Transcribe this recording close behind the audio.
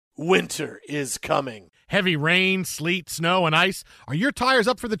winter is coming. Heavy rain, sleet, snow, and ice. Are your tires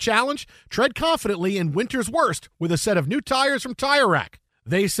up for the challenge? Tread confidently in winter's worst with a set of new tires from Tire Rack.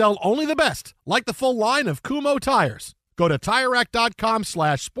 They sell only the best, like the full line of Kumho tires. Go to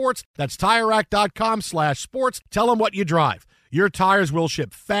TireRack.com/sports. That's TireRack.com/sports. Tell them what you drive. Your tires will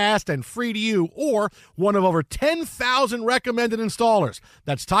ship fast and free to you or one of over 10,000 recommended installers.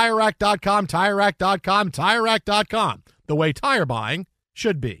 That's TireRack.com, TireRack.com, TireRack.com. The way tire buying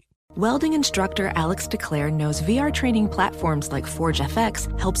should be. Welding instructor Alex DeClaire knows VR training platforms like Forge FX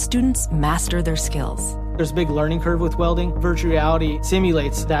help students master their skills. There's a big learning curve with welding. Virtual reality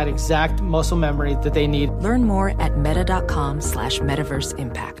simulates that exact muscle memory that they need. Learn more at meta.com/metaverse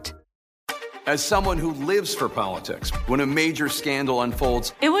impact. As someone who lives for politics, when a major scandal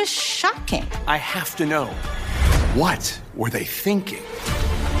unfolds, it was shocking. I have to know, what were they thinking?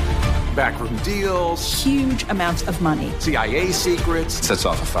 Backroom deals, huge amounts of money, CIA secrets, sets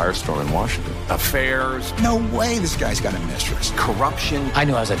off a firestorm in Washington, affairs. No way this guy's got a mistress. Corruption. I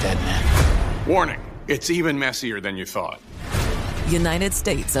knew I was a dead man. Warning, it's even messier than you thought. United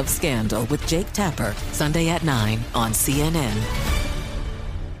States of Scandal with Jake Tapper, Sunday at 9 on CNN.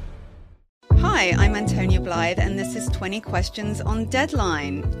 Hi, I'm Antonia Blythe, and this is 20 Questions on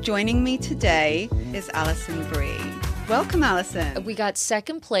Deadline. Joining me today is Alison Brie. Welcome, Alison. We got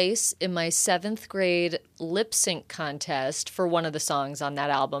second place in my 7th grade lip sync contest for one of the songs on that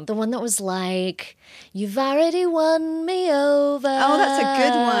album. The one that was like, "You've already won me over." Oh, that's a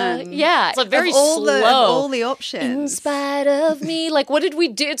good one. Yeah. It's very slow. Of all the options. In spite of me. Like, what did we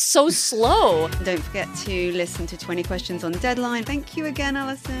do? It's so slow. Don't forget to listen to 20 Questions on Deadline. Thank you again,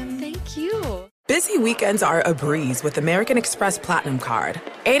 Alison. Thank you. Busy weekends are a breeze with American Express Platinum Card.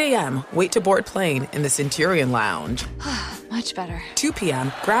 8 a.m., wait to board plane in the Centurion Lounge. Much better. 2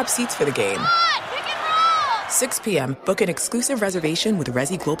 p.m., grab seats for the game. 6 p.m., book an exclusive reservation with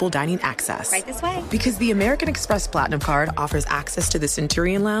Resy Global Dining Access. Right this way. Because the American Express Platinum Card offers access to the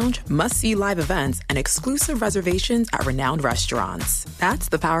Centurion Lounge, must-see live events, and exclusive reservations at renowned restaurants. That's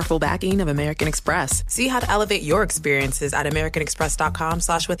the powerful backing of American Express. See how to elevate your experiences at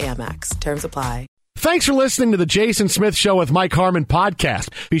americanexpress.com/withAmex. Terms apply. Thanks for listening to the Jason Smith Show with Mike Harmon podcast.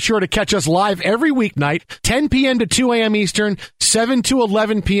 Be sure to catch us live every weeknight, 10 p.m. to 2 a.m. Eastern, 7 to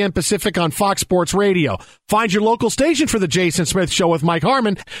 11 p.m. Pacific on Fox Sports Radio. Find your local station for the Jason Smith Show with Mike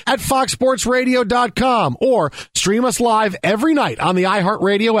Harmon at foxsportsradio.com or stream us live every night on the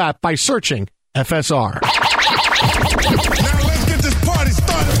iHeartRadio app by searching FSR. Now let's get this party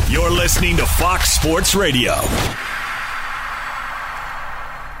started. You're listening to Fox Sports Radio.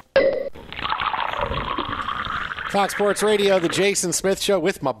 Fox Sports Radio, the Jason Smith Show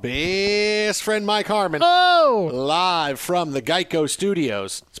with my best friend Mike Harmon. Oh! Live from the Geico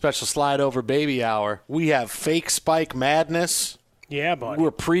Studios. Special slide over baby hour. We have fake spike madness. Yeah, buddy.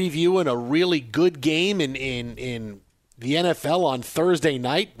 We're previewing a really good game in the NFL on Thursday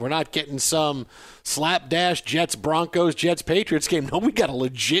night. We're not getting some slapdash Jets, Broncos, Jets, Patriots game. No, we got a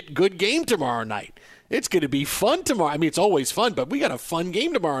legit good game tomorrow night. It's going to be fun tomorrow. I mean, it's always fun, but we got a fun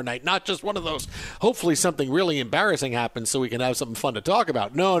game tomorrow night, not just one of those, hopefully something really embarrassing happens so we can have something fun to talk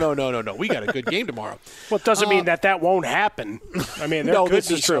about. No. We got a good game tomorrow. Well, it doesn't mean that won't happen. I mean, there could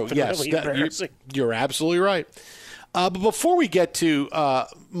be something really embarrassing. You're absolutely right. But before we get to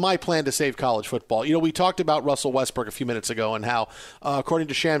my plan to save college football, we talked about Russell Westbrook a few minutes ago and how, according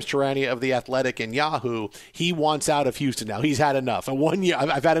to Shams Charania of The Athletic and Yahoo, he wants out of Houston now. He's had enough. And 1 year,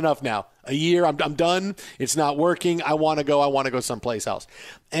 I've had enough now. A year, I'm done. It's not working. I want to go someplace else.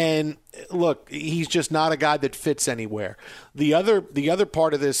 And look, he's just not a guy that fits anywhere. The other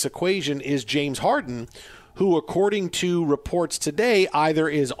part of this equation is James Harden, who, according to reports today, either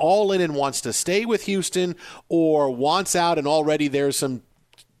is all in and wants to stay with Houston or wants out, and already there's some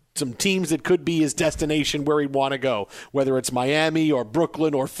teams that could be his destination where he'd want to go, whether it's Miami or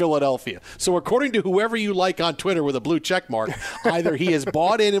Brooklyn or Philadelphia. So according to whoever you like on Twitter with a blue check mark, either he has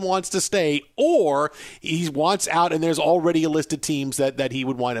bought in and wants to stay, or he wants out, and there's already a list of teams that he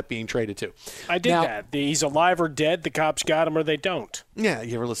would wind up being traded to. I did that. He's alive or dead. The cops got him or they don't. Yeah,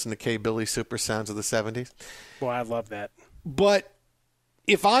 you ever listen to K. Billy's Super Sounds of the 70s? Well, I love that. But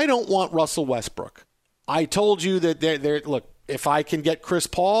if I don't want Russell Westbrook, I told you that look, if I can get Chris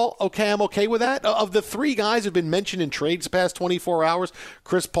Paul, okay, I'm okay with that. Of the three guys who've been mentioned in trades the past 24 hours,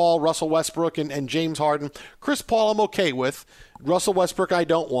 Chris Paul, Russell Westbrook, and James Harden, Chris Paul I'm okay with. Russell Westbrook I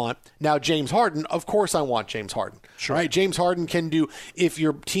don't want. Now, James Harden, of course I want James Harden. Sure. Right? James Harden can do, if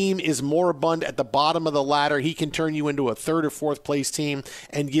your team is moribund at the bottom of the ladder, he can turn you into a third or fourth place team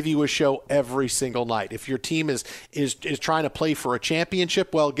and give you a show every single night. If your team is trying to play for a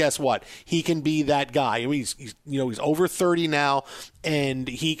championship, well, guess what? He can be that guy. He's over 30 now, and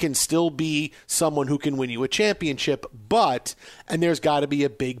he can still be someone who can win you a championship, and there's got to be a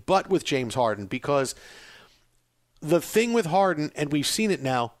big but with James Harden, because the thing with Harden, and we've seen it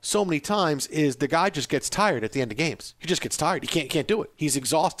now so many times, is the guy just gets tired at the end of games. He just gets tired. He can't do it. He's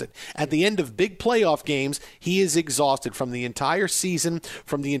exhausted. At the end of big playoff games, he is exhausted from the entire season,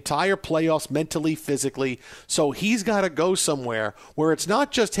 from the entire playoffs, mentally, physically. So he's got to go somewhere where it's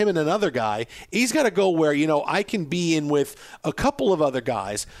not just him and another guy. He's got to go where, I can be in with a couple of other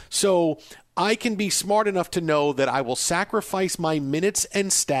guys. So I can be smart enough to know that I will sacrifice my minutes and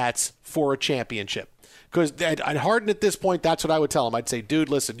stats for a championship. Because at Harden at this point, that's what I would tell him. I'd say, dude,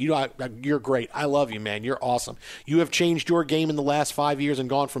 listen, you're great. I love you, man. You're awesome. You have changed your game in the last 5 years and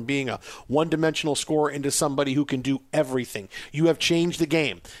gone from being a one-dimensional scorer into somebody who can do everything. You have changed the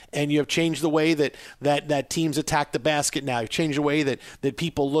game, and you have changed the way that teams attack the basket now. You've changed the way that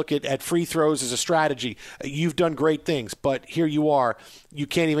people look at free throws as a strategy. You've done great things, but here you are. You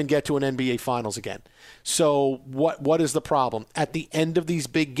can't even get to an NBA Finals again. So what is the problem? At the end of these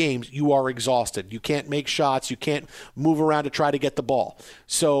big games, you are exhausted. You can't make shots. You can't move around to try to get the ball.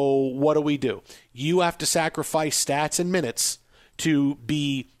 So what do? You have to sacrifice stats and minutes to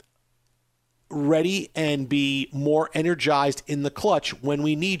be ready and be more energized in the clutch when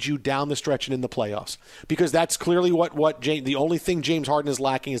we need you down the stretch and in the playoffs. Because that's clearly the only thing James Harden is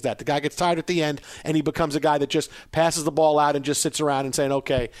lacking is that. The guy gets tired at the end, and he becomes a guy that just passes the ball out and just sits around and saying,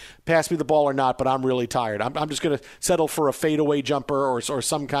 okay, pass me the ball or not, but I'm really tired. I'm just going to settle for a fadeaway jumper or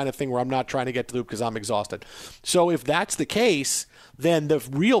some kind of thing where I'm not trying to get to the hoop because I'm exhausted. So if that's the case, then the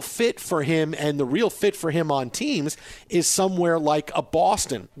real fit for him and the real fit for him on teams is somewhere like a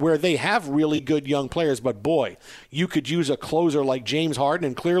Boston, where they have really good young players, but boy, you could use a closer like James Harden,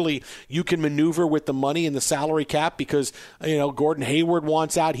 and clearly you can maneuver with the money and the salary cap because, Gordon Hayward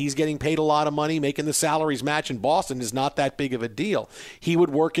wants out. He's getting paid a lot of money. Making the salaries match in Boston is not that big of a deal. He would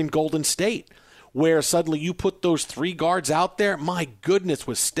work in Golden State, where suddenly you put those three guards out there. My goodness,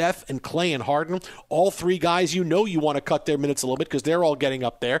 with Steph and Clay and Harden, all three guys, you want to cut their minutes a little bit because they're all getting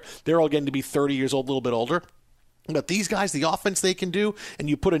up there. They're all getting to be 30 years old, a little bit older. But these guys, the offense they can do, and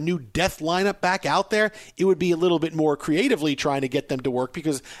you put a new death lineup back out there, it would be a little bit more creatively trying to get them to work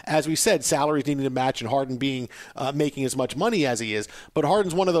because, as we said, salaries needing to match and Harden being making as much money as he is. But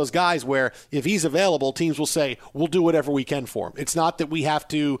Harden's one of those guys where if he's available, teams will say, we'll do whatever we can for him. It's not that we have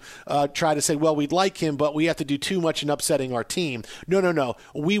to try to say, well, we'd like him, but we have to do too much in upsetting our team. No.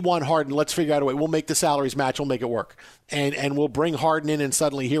 We want Harden. Let's figure out a way. We'll make the salaries match. We'll make it work. And we'll bring Harden in, and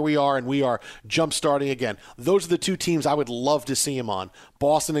suddenly here we are, and we are jump-starting again. Those are the two teams I would love to see him on,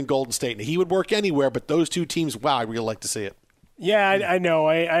 Boston and Golden State. And he would work anywhere, but those two teams, wow, I'd really like to see it. Yeah, I know.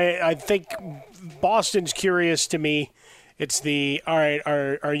 I think Boston's curious to me. It's all right,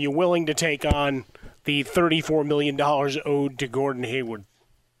 are you willing to take on the $34 million owed to Gordon Hayward?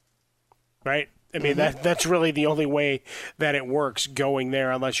 Right? I mean, that's really the only way that it works going there,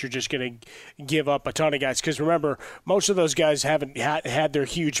 unless you're just going to give up a ton of guys. Because remember, most of those guys haven't had their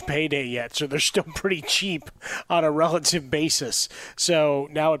huge payday yet, so they're still pretty cheap on a relative basis. So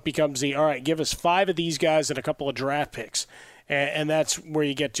now it becomes all right, give us 5 of these guys and a couple of draft picks. And that's where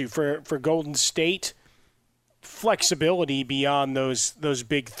you get to. For Golden State, flexibility beyond those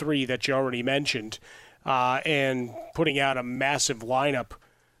big 3 that you already mentioned, and putting out a massive lineup,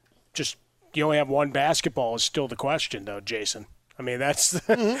 just – you only have one basketball is still the question, though, Jason. I mean, that's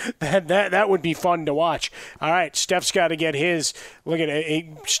that would be fun to watch. All right, Steph's got to get his. Look at it.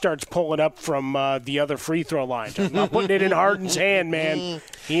 He starts pulling up from the other free throw line. I'm not putting it in Harden's hand, man.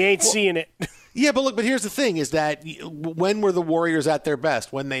 He ain't seeing it. Yeah, but here's the thing, is that when were the Warriors at their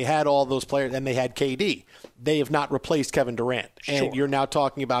best? When they had all those players and they had KD. They have not replaced Kevin Durant. And you're now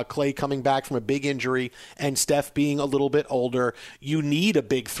talking about Clay coming back from a big injury and Steph being a little bit older. You need a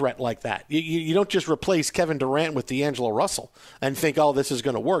big threat like that. You don't just replace Kevin Durant with D'Angelo Russell and think, oh, this is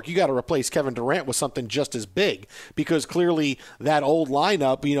going to work. You got to replace Kevin Durant with something just as big, because clearly that old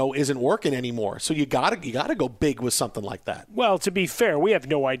lineup, isn't working anymore. So you got to go big with something like that. Well, to be fair, we have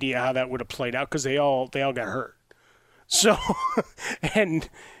no idea how that would have played out because they all got hurt. So, and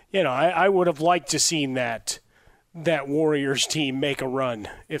I would have liked to seen that Warriors team make a run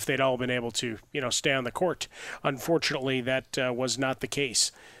if they'd all been able to, stay on the court. Unfortunately, that was not the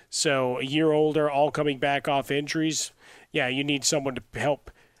case. So a year older, all coming back off injuries. Yeah, you need someone to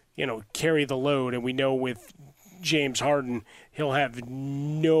help, carry the load. And we know with James Harden, he'll have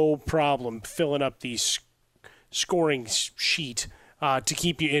no problem filling up the scoring sheet to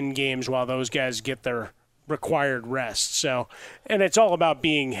keep you in games while those guys get their required rest. So, and it's all about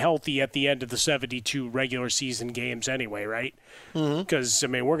being healthy at the end of the 72 regular season games anyway, right? Because, I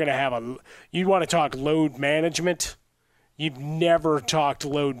mean, we're going to have you want to talk load management? You've never talked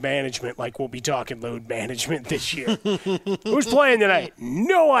load management like we'll be talking load management this year. Who's playing tonight?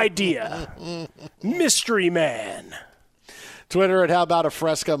 No idea. Mystery man. Twitter at How About a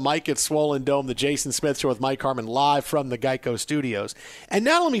Fresca, Mike at Swollen Dome, the Jason Smith Show with Mike Harmon live from the Geico Studios. And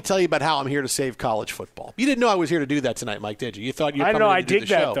now let me tell you about how I'm here to save college football. You didn't know I was here to do that tonight, Mike, did you? You thought you were coming in to do the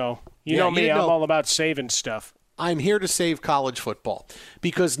show. I dig that, though. You know me, I'm all about saving stuff. I'm here to save college football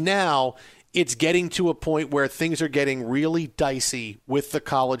because now it's getting to a point where things are getting really dicey with the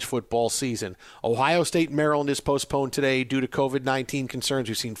college football season. Ohio State, Maryland is postponed today due to COVID-19 concerns.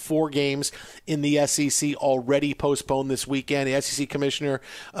 We've seen 4 games in the SEC already postponed this weekend. The SEC Commissioner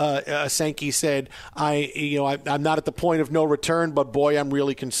Sankey said, I'm not at the point of no return, but boy, I'm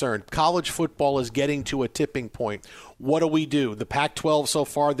really concerned. College football is getting to a tipping point. What do? The Pac-12 so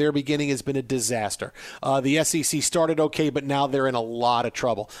far, their beginning has been a disaster. The SEC started okay, but now they're in a lot of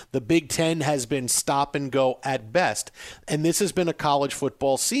trouble. The Big Ten has been stop and go at best. And this has been a college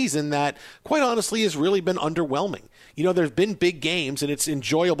football season that, quite honestly, has really been underwhelming. You know, there's been big games, and it's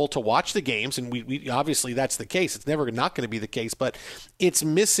enjoyable to watch the games, and we obviously that's the case. It's never not going to be the case, but it's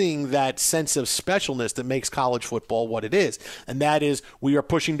missing that sense of specialness that makes college football what it is, and that is we are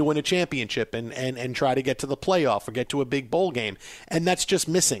pushing to win a championship and try to get to the playoff or get to a big bowl game, and that's just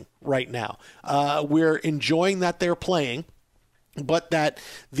missing right now. We're enjoying that they're playing, but that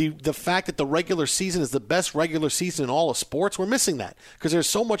the fact that the regular season is the best regular season in all of sports, we're missing that because there's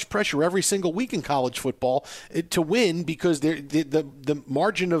so much pressure every single week in college football to win because the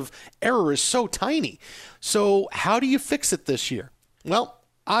margin of error is so tiny. So how do you fix it this year? Well,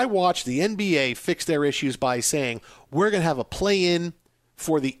 I watched the NBA fix their issues by saying we're going to have a play-in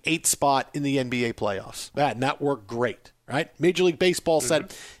for the 8th spot in the NBA playoffs. And that worked great, right? Major League Baseball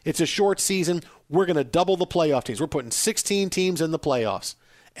said it's a short season. We're going to double the playoff teams. We're putting 16 teams in the playoffs.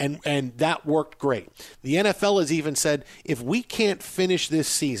 And that worked great. The NFL has even said if we can't finish this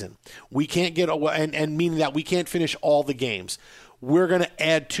season, we can't get and meaning that we can't finish all the games, we're going to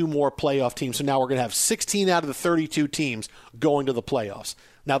add 2 more playoff teams. So now we're going to have 16 out of the 32 teams going to the playoffs.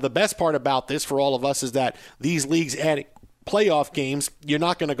 Now, the best part about this for all of us is that these leagues adding playoff games, you're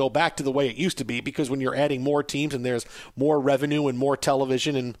not going to go back to the way it used to be because when you're adding more teams and there's more revenue and more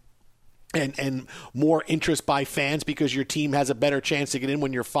television and more interest by fans because your team has a better chance to get in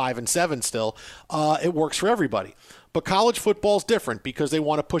when you're 5-7 still, it works for everybody. But college football is different because they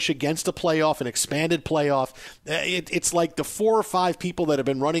want to push against a playoff, an expanded playoff. It's like the 4 or 5 people that have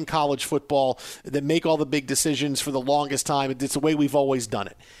been running college football that make all the big decisions for the longest time. It's the way we've always done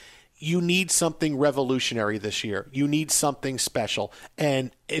it. You need something revolutionary this year. You need something special.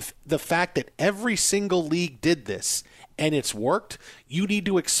 And if the fact that every single league did this and it's worked, you need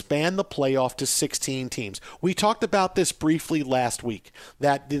to expand the playoff to 16 teams. We talked about this briefly last week,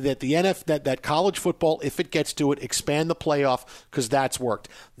 that that college football, if it gets to it, expand the playoff because that's worked.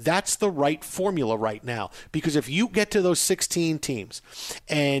 That's the right formula right now because if you get to those 16 teams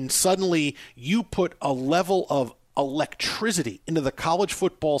and suddenly you put a level of electricity into the college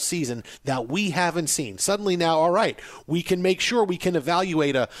football season that we haven't seen. Suddenly now, all right, we can make sure we can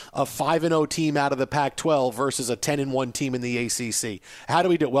evaluate a 5-0 team out of the Pac-12 versus a 10-1 team in the ACC. How do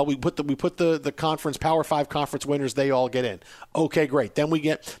we do it? Well, we put the conference, Power 5 conference winners, they all get in. Okay, great. Then we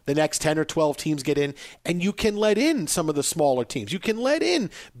get the next 10 or 12 teams get in, and you can let in some of the smaller teams. You can let in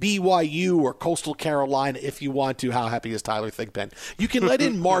BYU or Coastal Carolina if you want to. How happy is Tyler Thigpen? You can let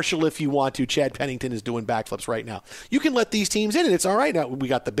in Marshall if you want to. Chad Pennington is doing backflips right now. You can let these teams in, and it's all right. Now, we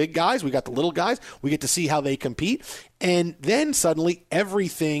got the big guys. We got the little guys. We get to see how they compete. And then suddenly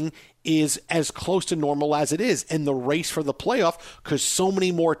everything is as close to normal as it is in the race for the playoff because so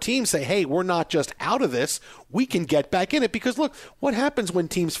many more teams say, hey, we're not just out of this. We can get back in it because, look, what happens when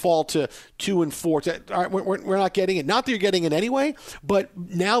teams fall to 2 and 4? All right, we're not getting it. Not that you're getting it anyway, but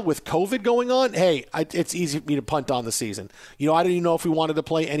now with COVID going on, hey, it's easy for me to punt on the season. You know, I didn't even know if we wanted to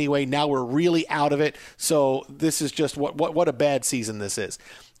play anyway. Now we're really out of it. So this is just what a bad season this is.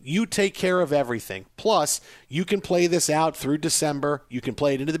 You take care of everything. Plus, you can play this out through December. You can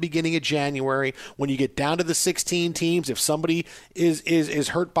play it into the beginning of January. When you get down to the 16 teams, if somebody is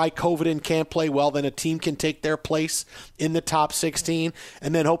hurt by COVID and can't play well, then a team can take their place in the top 16.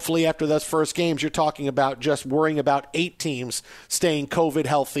 And then hopefully after those first games, you're talking about just worrying about 8 teams staying COVID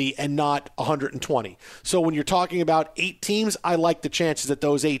healthy and not 120. So when you're talking about 8 teams, I like the chances that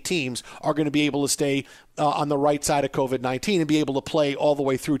those 8 teams are going to be able to stay on the right side of COVID-19 and be able to play all the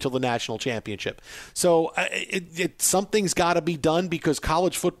way through till the national championship. So something's got to be done, because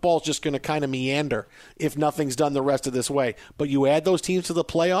college football is just going to kind of meander if nothing's done the rest of this way. But you add those teams to the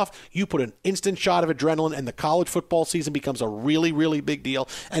playoff, you put an instant shot of adrenaline, and the college football season becomes a really, really big deal.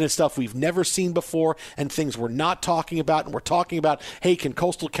 And it's stuff we've never seen before and things we're not talking about. And we're talking about, hey, can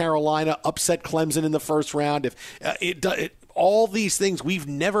Coastal Carolina upset Clemson in the first round? If all these things we've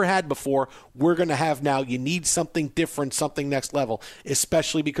never had before, we're going to have now. You need something different, something next level,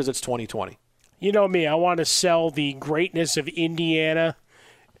 especially because it's 2020. You know me, I want to sell the greatness of Indiana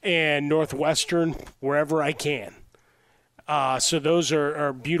and Northwestern wherever I can. So those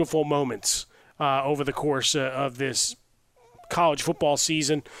are beautiful moments over the course of this college football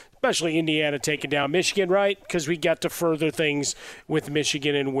season, especially Indiana taking down Michigan, right? Because we got to further things with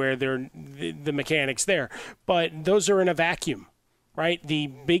Michigan and where they're the mechanics there. But those are in a vacuum, right? The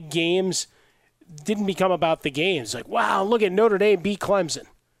big games didn't become about the games. Like, wow, look at Notre Dame beat Clemson.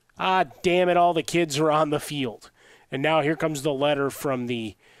 Ah, damn it, all the kids are on the field. And now here comes the letter from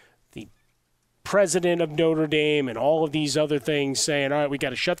the president of Notre Dame and all of these other things saying, all right, we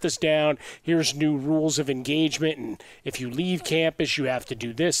got to shut this down. Here's new rules of engagement. And if you leave campus, you have to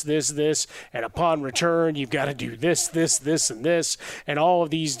do this, this, this. And upon return, you've got to do this, this, this, and this, and all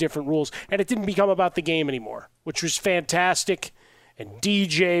of these different rules. And it didn't become about the game anymore, which was fantastic. And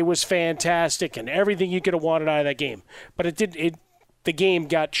DJ was fantastic and everything you could have wanted out of that game. But the game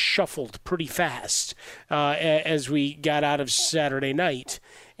got shuffled pretty fast as we got out of Saturday night.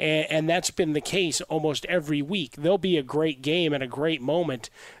 And that's been the case almost every week. There'll be a great game and a great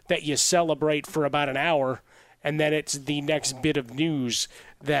moment that you celebrate for about an hour, and then it's the next bit of news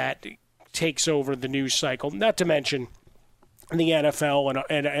that takes over the news cycle. Not to mention the NFL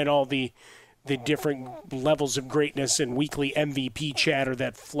and all the different levels of greatness and weekly MVP chatter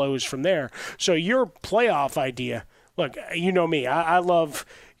that flows from there. So your playoff idea, look, you know me. I love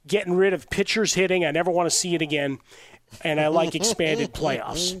getting rid of pitchers hitting. I never want to see it again. And I like expanded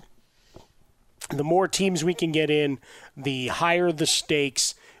playoffs. The more teams we can get in, the higher the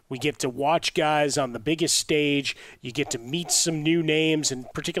stakes. We get to watch guys on the biggest stage. You get to meet some new names, and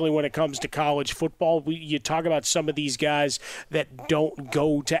particularly when it comes to college football, you talk about some of these guys that don't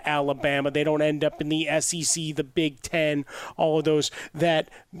go to Alabama. They don't end up in the SEC, the Big Ten, all of those, that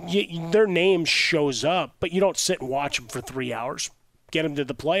their name shows up, but you don't sit and watch them for 3 hours. Get them to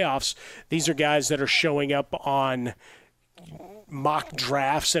the playoffs. These are guys that are showing up on mock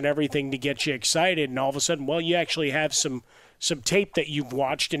drafts and everything to get you excited, and all of a sudden, well, you actually have some tape that you've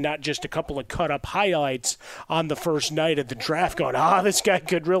watched and not just a couple of cut-up highlights on the first night of the draft going, this guy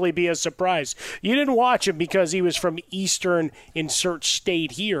could really be a surprise. You didn't watch him because he was from Eastern insert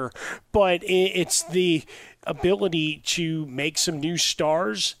state here, but it's the ability to make some new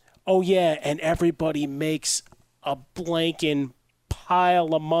stars. Oh, yeah, and everybody makes a blanking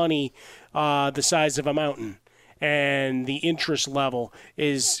pile of money the size of a mountain. And the interest level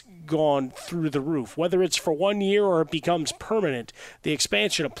is gone through the roof. Whether it's for 1 year or it becomes permanent, the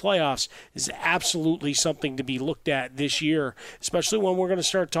expansion of playoffs is absolutely something to be looked at this year, especially when we're going to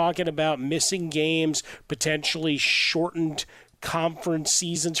start talking about missing games, potentially shortened conference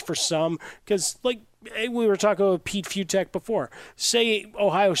seasons for some. Because, like we were talking about Pete Futek before, say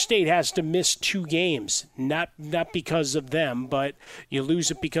Ohio State has to miss 2 games, not because of them, but you lose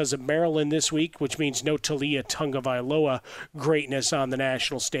it because of Maryland this week, which means no Talia Tagovailoa greatness on the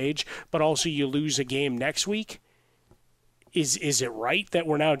national stage, but also you lose a game next week. Is it right that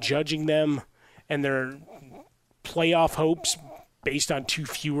we're now judging them and their playoff hopes based on 2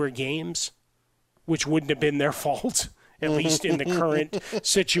 fewer games, which wouldn't have been their fault? At least in the current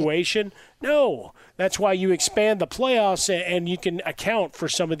situation? No. That's why you expand the playoffs and you can account for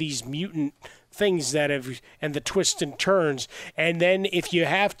some of these mutant things that have, and the twists and turns. And then if you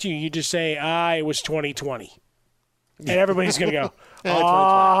have to, you just say, it was 2020. And everybody's going to go,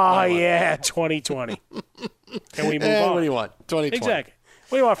 yeah, 2020. And we move on. What do you want? 2020. Exactly.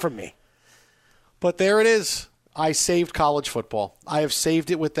 What do you want from me? But there it is. I saved college football. I have saved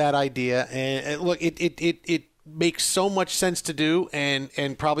it with that idea. And look, it makes so much sense to do, and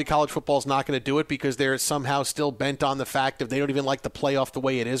probably college football is not going to do it because they're somehow still bent on the fact that they don't even like the playoff the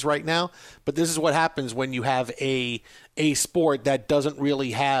way it is right now. But this is what happens when you have a sport that doesn't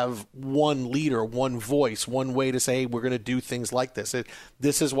really have one leader, one voice, one way to say, hey, we're going to do things like this.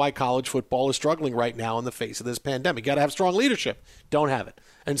 This is why college football is struggling right now in the face of this pandemic. You got to have strong leadership. Don't have it.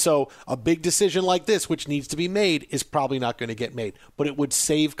 And so a big decision like this, which needs to be made, is probably not going to get made. But it would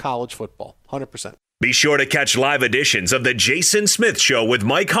save college football, 100%. Be sure to catch live editions of The Jason Smith Show with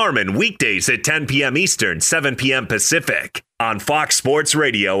Mike Harmon weekdays at 10 p.m. Eastern, 7 p.m. Pacific on Fox Sports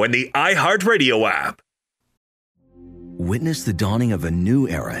Radio and the iHeartRadio app. Witness the dawning of a new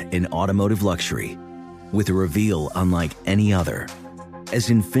era in automotive luxury with a reveal unlike any other as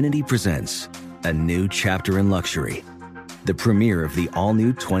Infiniti presents a new chapter in luxury, the premiere of the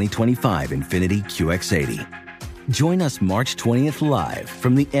all-new 2025 Infiniti QX80. Join us March 20th live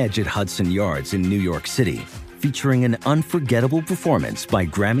from the Edge at Hudson Yards in New York City, featuring an unforgettable performance by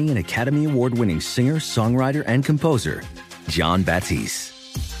Grammy and Academy Award-winning singer, songwriter, and composer, Jon Batiste.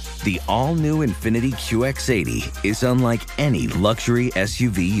 The all-new Infiniti QX80 is unlike any luxury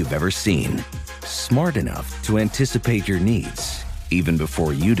SUV you've ever seen. Smart enough to anticipate your needs, even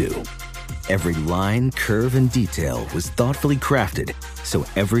before you do. Every line, curve, and detail was thoughtfully crafted, so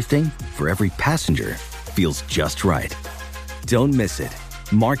everything for every passenger feels just right. Don't miss it.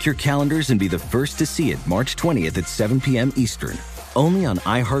 Mark your calendars and be the first to see it March 20th at 7 p.m. Eastern, only on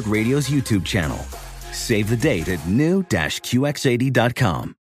iHeartRadio's YouTube channel. Save the date at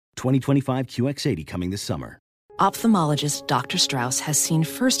new-QX80.com. 2025 QX80 coming this summer. Ophthalmologist Dr. Strauss has seen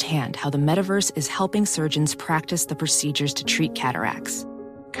firsthand how the metaverse is helping surgeons practice the procedures to treat cataracts.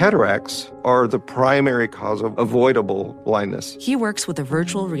 Cataracts are the primary cause of avoidable blindness. He works with a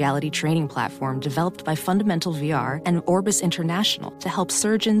virtual reality training platform developed by Fundamental VR and Orbis International to help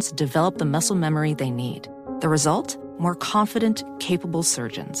surgeons develop the muscle memory they need. The result? More confident, capable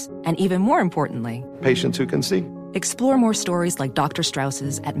surgeons. And even more importantly, patients who can see. Explore more stories like Dr.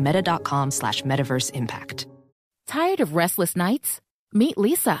 Strauss's at meta.com/metaverse impact. Tired of restless nights? Meet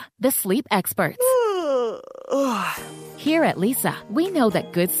Leesa, the sleep experts. Here at Leesa, we know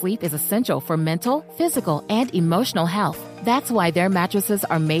that good sleep is essential for mental, physical, and emotional health. That's why their mattresses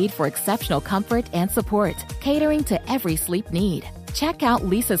are made for exceptional comfort and support, catering to every sleep need. Check out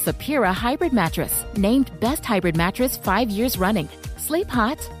Leesa's Sapira Hybrid Mattress, named Best Hybrid Mattress 5 years running. Sleep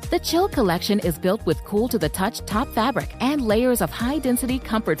hot? The Chill Collection is built with cool-to-the-touch top fabric and layers of high-density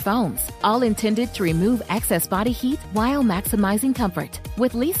comfort foams, all intended to remove excess body heat while maximizing comfort.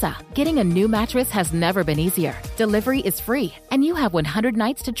 With Leesa, getting a new mattress has never been easier. Delivery is free, and you have 100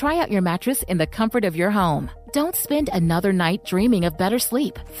 nights to try out your mattress in the comfort of your home. Don't spend another night dreaming of better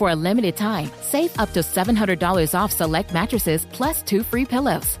sleep. For a limited time, save up to $700 off select mattresses plus 2 free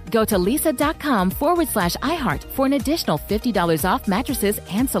pillows. Go to leesa.com/iHeart for an additional $50 off mattresses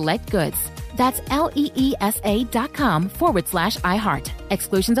and select goods. That's LEESA.com/iHeart.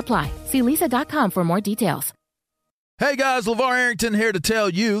 Exclusions apply. See leesa.com for more details. Hey guys, LeVar Arrington here to tell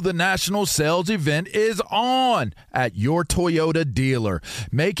you the national sales event is on at your Toyota dealer,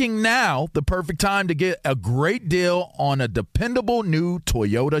 making now the perfect time to get a great deal on a dependable new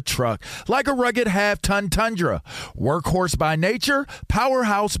Toyota truck, like a rugged half-ton Tundra. Workhorse by nature,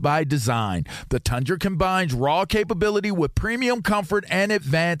 powerhouse by design. The Tundra combines raw capability with premium comfort and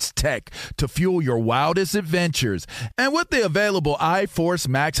advanced tech to fuel your wildest adventures. And with the available iForce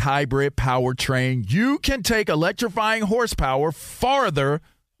Max Hybrid powertrain, you can take electrifying horsepower farther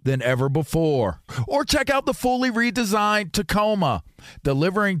than ever before. Or check out the fully redesigned Tacoma,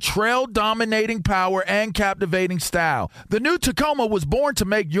 delivering trail-dominating power and captivating style. The new Tacoma was born to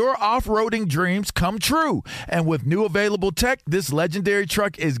make your off-roading dreams come true. And with new available tech, this legendary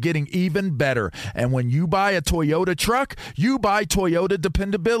truck is getting even better. And when you buy a Toyota truck, you buy Toyota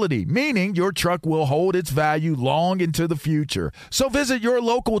dependability, meaning your truck will hold its value long into the future. So visit your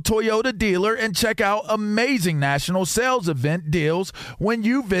local Toyota dealer and check out amazing national sales event deals when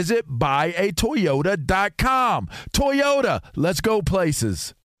you visit buyatoyota.com. Toyota, let's go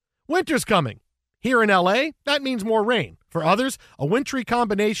places. Winter's coming. Here in LA, that means more rain. For others, a wintry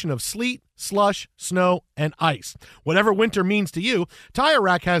combination of sleet, slush, snow, and ice. Whatever winter means to you, Tire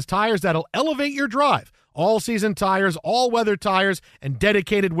Rack has tires that'll elevate your drive. All-season tires, all-weather tires, and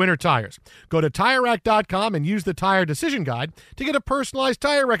dedicated winter tires. Go to TireRack.com and use the Tire Decision Guide to get a personalized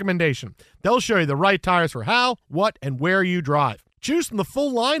tire recommendation. They'll show you the right tires for how, what, and where you drive. Choose from the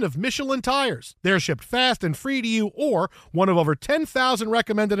full line of Michelin tires. They're shipped fast and free to you or one of over 10,000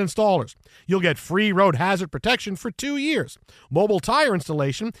 recommended installers. You'll get free road hazard protection for 2 years. Mobile tire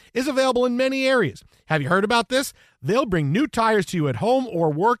installation is available in many areas. Have you heard about this? They'll bring new tires to you at home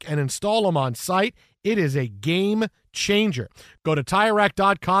or work and install them on site. It is a game changer. Go to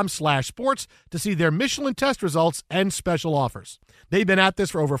TireRack.com/sports to see their Michelin test results and special offers. They've been at this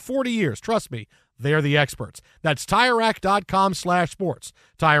for over 40 years. Trust me, they're the experts. That's TireRack.com/sports.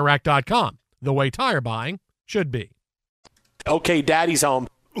 TireRack.com, the way tire buying should be. Okay, Daddy's home.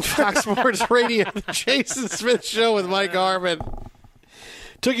 Fox Sports Radio, the Jason Smith Show with Mike Harmon.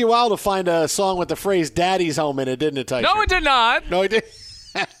 Took you a while to find a song with the phrase Daddy's home in it, didn't it, Tyson? No, it did not. No, it didn't.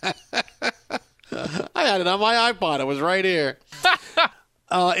 I had it on my iPod. It was right here.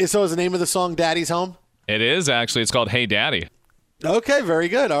 So is the name of the song Daddy's Home? It is, actually. It's called Hey Daddy. Okay, very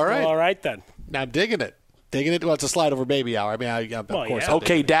good. All right. Well, all right, then. Now I'm digging it. Taking it? Well, it's a slide over baby hour. I mean, of course. Yeah.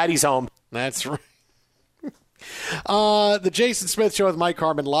 Okay, Daddy's home. That's right. The Jason Smith Show with Mike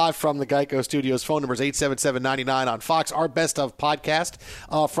Harmon, live from the Geico Studios. Phone number is 877-99 on Fox. Our Best Of podcast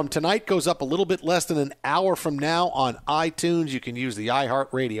from tonight goes up a little bit less than an hour from now on iTunes. You can use the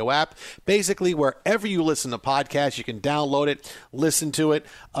iHeartRadio app. Basically, wherever you listen to podcasts, you can download it, listen to it,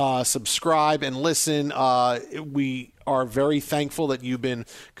 subscribe, and listen. We are very thankful that you've been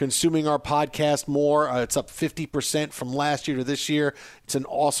consuming our podcast more. It's up 50% from last year to this year. It's an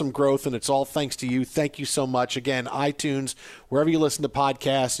awesome growth, and it's all thanks to you. Thank you so much. Again, iTunes, wherever you listen to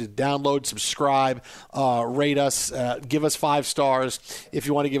podcasts, download, subscribe, rate us, give us 5 stars. If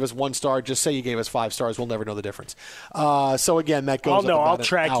you want to give us 1 star, just say you gave us 5 stars. We'll never know the difference. So, again, that goes up about I'll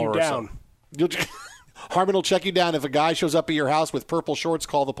track you down. Harmon will check you down. If a guy shows up at your house with purple shorts,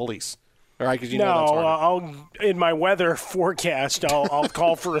 call the police. All right, because you know that's hard. I'll in my weather forecast, I'll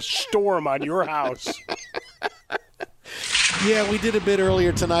call for a storm on your house. Yeah, we did a bit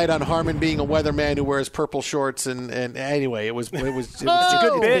earlier tonight on Harmon being a weatherman who wears purple shorts, and anyway, it was a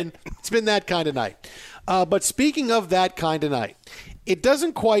good bit. It's been that kind of night. But speaking of that kind of night, it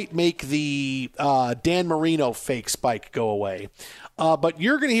doesn't quite make the Dan Marino fake spike go away. But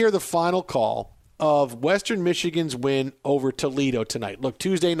you're going to hear the final call of Western Michigan's win over Toledo tonight. Look,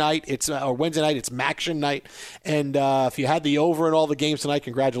 Tuesday night, or Wednesday night, it's Maction night. And if you had the over in all the games tonight,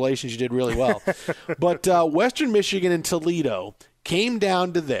 congratulations, you did really well. But Western Michigan and Toledo came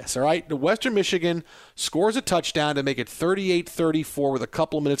down to this, all right? The Western Michigan scores a touchdown to make it 38-34 with a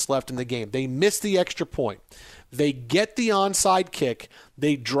couple of minutes left in the game. They miss the extra point. They get the onside kick.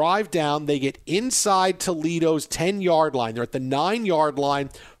 They drive down. They get inside Toledo's 10-yard line. They're at the 9-yard line,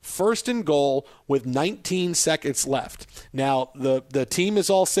 first and goal with 19 seconds left. Now, the team is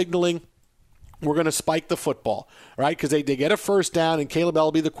all signaling, we're going to spike the football, right? Because they get a first down, and Caleb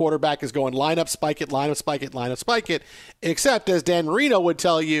Elby, the quarterback, is going line up, spike it, line up, spike it, line up, spike it. Except, as Dan Marino would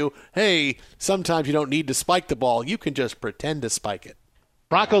tell you, hey, sometimes you don't need to spike the ball. You can just pretend to spike it.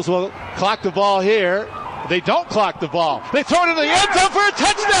 Broncos will clock the ball here. They don't clock the ball. They throw it in the end zone for a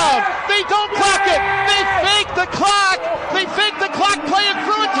touchdown. They don't clock it. They fake the clock. They fake the clock, playing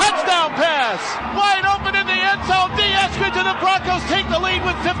through a touchdown pass. Wide open in the end zone. D. Eskridge and the Broncos take the lead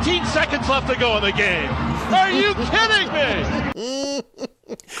with 15 seconds left to go in the game. Are you kidding me?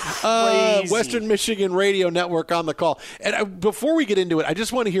 Western Michigan Radio Network on the call. And before we get into it, I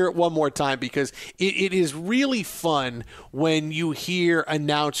just want to hear it one more time because it is really fun when you hear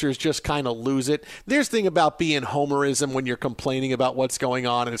announcers just kind of lose it. There's a thing about being homerism when you're complaining about what's going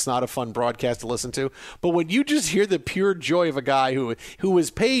on and it's not a fun broadcast to listen to. But when you just hear the pure joy of a guy who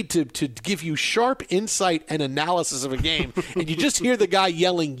is paid to give you sharp insight and analysis of a game, and you just hear the guy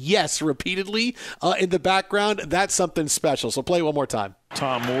yelling yes repeatedly in the background, that's something special. So play it one more time.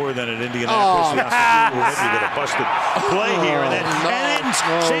 Tom Moore than at Indianapolis. He has to deal with it. You get a busted play here, and then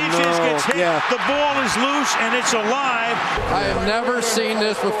Sanchez gets hit. Yeah. The ball is loose, and it's alive. I have never seen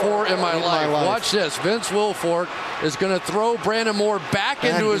this before in my life. Watch this. Vince Wilfork is going to throw Brandon Moore back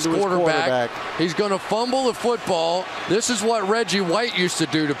into his quarterback. He's going to fumble the football. This is what Reggie White used to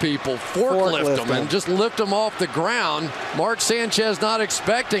do to people. Forklift them and just lift them off the ground. Mark Sanchez not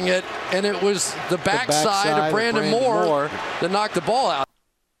expecting it, and it was the backside of Brandon Moore that knocked the ball out.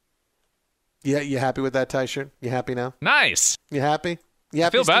 Yeah, you happy with that tie shirt? You happy now? Nice. You happy? You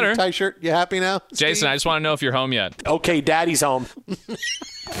happy? I feel better. Tie shirt. You happy now, Jason? Steve? I just want to know if you're home yet. Okay, Daddy's home.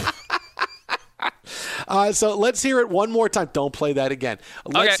 So let's hear it one more time. Don't play that again.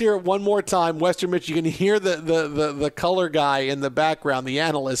 Let's hear it one more time. Western Michigan. Hear the color guy in the background, the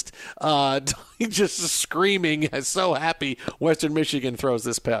analyst, just screaming, so happy Western Michigan throws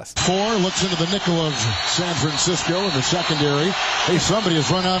this pass. Four looks into the nickel of San Francisco in the secondary. Hey, somebody has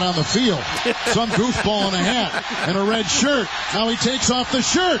run out on the field. Some goofball in a hat and a red shirt. Now he takes off the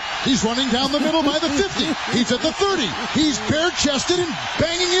shirt. He's running down the middle by the 50. He's at the 30. He's bare-chested and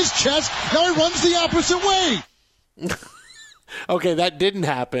banging his chest. Now he runs the opposite way. Okay, that didn't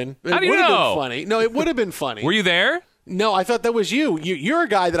happen. How do you know? Been funny. No, it would have been funny. Were you there? No, I thought that was you. You're a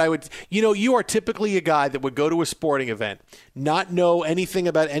guy that I would, you are typically a guy that would go to a sporting event, not know anything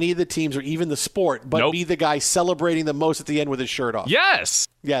about any of the teams or even the sport, but be the guy celebrating the most at the end with his shirt off. Yes.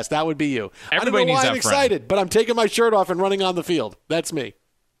 Yes, that would be you. Everybody I don't know needs why that I'm excited, friend. but I'm taking my shirt off and running on the field. That's me.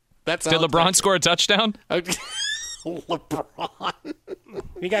 Did LeBron score a touchdown? LeBron.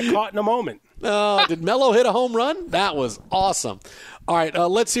 He got caught in a moment. Did Melo hit a home run? That was awesome. All right,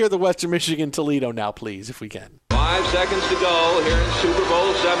 let's hear the Western Michigan Toledo now, please, if we can. 5 seconds to go here in Super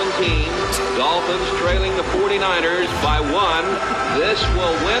Bowl 17. Dolphins trailing the 49ers by 1. This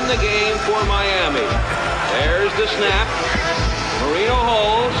will win the game for Miami. There's the snap. Marino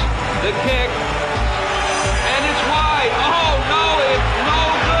holds. The kick.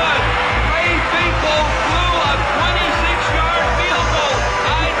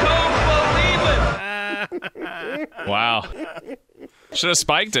 Wow. Should have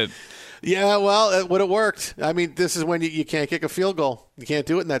spiked it. Yeah, well, it would have worked. I mean, this is when you can't kick a field goal. You can't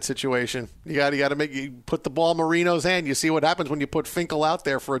do it in that situation. You got to put the ball in Marino's hand. You see what happens when you put Finkel out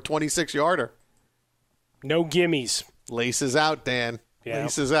there for a 26-yarder. No gimmies. Laces out, Dan. Yeah.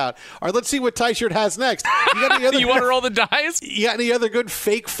 Laces out. All right, let's see what Tyshirt has next. You got any other? You want to roll the dice? You got any other good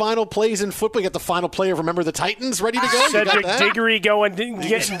fake final plays in football? You got the final play of Remember the Titans ready to go? Cedric Diggory getting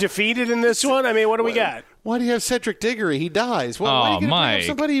defeated in this one? I mean, what do we got? Why do you have Cedric Diggory? He dies. Why do you have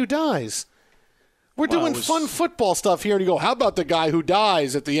somebody who dies? We're doing fun football stuff here, and you go, how about the guy who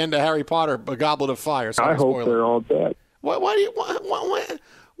dies at the end of Harry Potter, A Goblet of Fire? Sorry, I hope they're all dead. Why do you...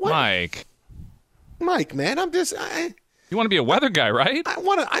 Mike, man, I'm just... you want to be a weather guy, right? I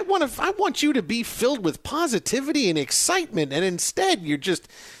want you to be filled with positivity and excitement, and instead you're just...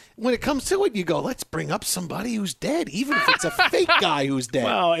 When it comes to it, you go, let's bring up somebody who's dead, even if it's a fake guy who's dead.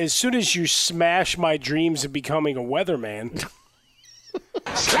 Well, as soon as you smash my dreams of becoming a weatherman, you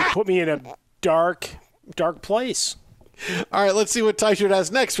put me in a dark place. All right, let's see what Tyshirt has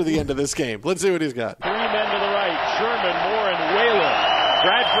next for the end of this game. Let's see what he's got. 3 men to the right, Sherman, Moore, and Whalen.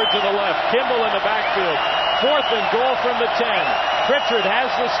 Bradford to the left, Kimball in the backfield. 4th and goal from the 10. Pritchard has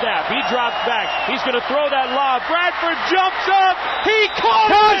the snap. He drops back. He's going to throw that lob. Bradford jumps up. He caught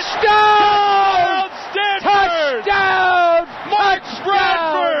it. Touchdown! Stanford! Mark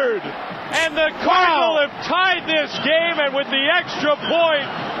Bradford! And the Cardinals have tied this game, and with the extra point,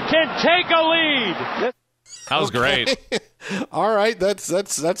 can take a lead. That was great. All right, that's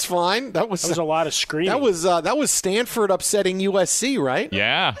fine. That was a lot of screaming. That was Stanford upsetting USC, right?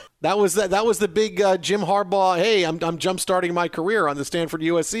 Yeah. That was the big Jim Harbaugh. Hey, I'm jump starting my career on the Stanford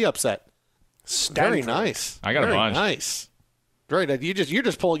USC upset. Very nice. I got a bunch. Nice. Very nice. You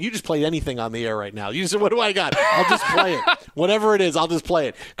just played anything on the air right now. You said, what do I got? I'll just play it. Whatever it is, I'll just play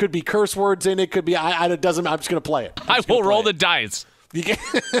it. Could be curse words in it. Could be it doesn't. I'm just gonna play it. I will roll the dice.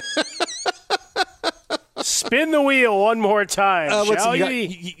 Spin the wheel one more time, shall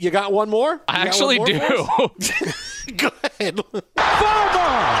you got one more? I actually do. Go ahead. Farmer!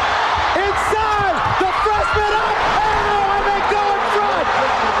 Inside! The freshman up! And they go in front!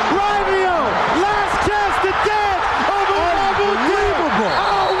 Rivio! Last chance to dance over Unbelievable!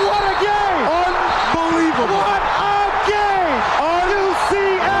 Oh, what a game! Unbelievable! What a game!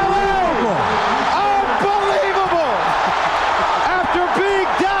 UCLA! Unbelievable! After being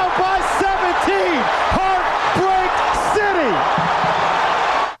down by 17,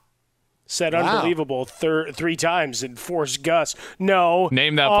 said unbelievable 3 times and forced Gus. No.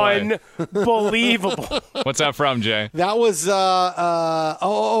 Name that play. Unbelievable. What's that from, Jay? That was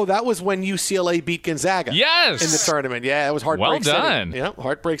that was when UCLA beat Gonzaga. Yes. In the tournament. Yeah, it was Heartbreak City. Well done. Yeah,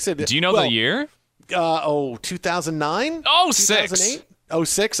 Heartbreak City. Do you know the year? 2009? 06. 2008?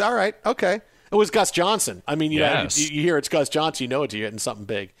 06. All right. Okay. It was Gus Johnson. I mean, you hear it's Gus Johnson, you know you're getting something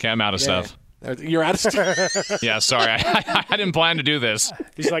big. Okay, I'm out of stuff. You're out of stuff. Yeah, sorry. I didn't plan to do this.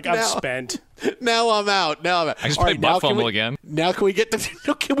 He's like, I'm spent. Now I'm out. I just played butt fumble again. Now can we get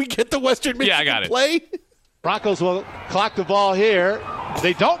the Western Michigan Yeah, I got it. play? Broncos will clock the ball here.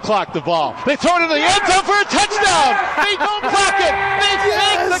 They don't clock the ball. They throw it in the end zone for a touchdown. They don't clock it. They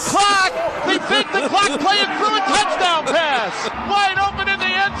fake the clock. They fake the clock, play it through a touchdown pass. Wide open in the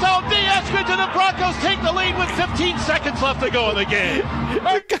end zone. D. Eskridge and the Broncos take the lead with 15 seconds left to go in the game.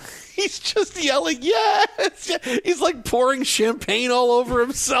 He's just yelling, yes! He's like pouring champagne all over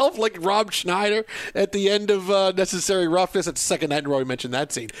himself, like Rob Schneider at the end of Necessary Roughness. It's the second night in a row we mentioned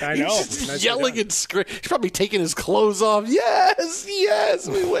that scene. I know. He's just yelling and screaming. He's probably taking his clothes off. Yes,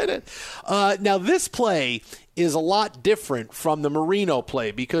 we win it. Now, this play is a lot different from the Marino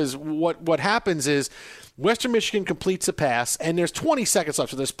play because what happens is Western Michigan completes a pass, and there's 20 seconds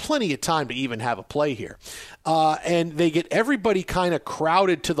left, so there's plenty of time to even have a play here. And they get everybody kind of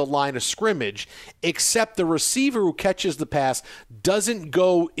crowded to the line of scrimmage, except the receiver who catches the pass doesn't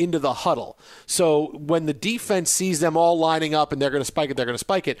go into the huddle. So when the defense sees them all lining up and they're going to spike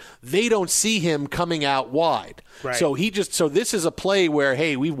it, they don't see him coming out wide. Right. So this is a play where,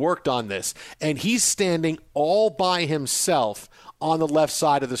 hey, we worked on this, and he's standing all by himself on the left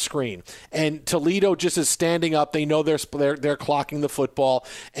side of the screen. And Toledo just is standing up. They know they're clocking the football,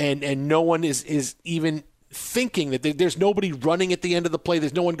 and no one is even thinking that there's nobody running at the end of the play.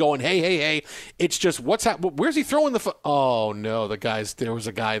 There's no one going, hey. It's just, what's happening? Where's he throwing the Oh, no, there was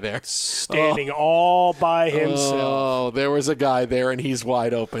a guy there. Standing all by himself. Oh, there was a guy there, and he's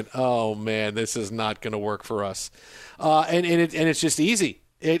wide open. Oh, man, this is not going to work for us. And it's just easy.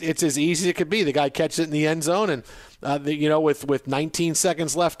 It's as easy as it could be. The guy catches it in the end zone, and with 19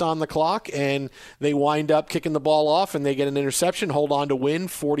 seconds left on the clock, and they wind up kicking the ball off, and they get an interception, hold on to win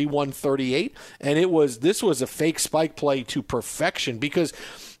 41-38. And this was a fake spike play to perfection, because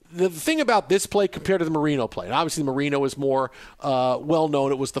the thing about this play compared to the Marino play, and obviously Marino is more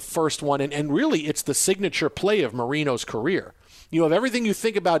well-known. It was the first one, and really it's the signature play of Marino's career. Of everything you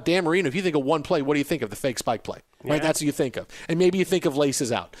think about Dan Marino, if you think of one play, what do you think of? The fake spike play, right? Yeah. That's what you think of. And maybe you think of laces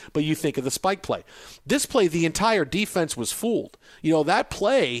out, but you think of the spike play. This play, the entire defense was fooled. That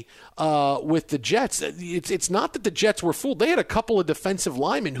play with the Jets, it's not that the Jets were fooled. They had a couple of defensive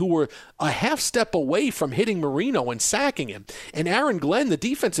linemen who were a half step away from hitting Marino and sacking him. And Aaron Glenn, the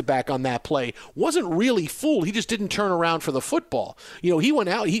defensive back on that play, wasn't really fooled. He just didn't turn around for the football. He went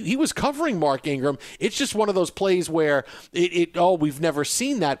out. He was covering Mark Ingram. It's just one of those plays where we've never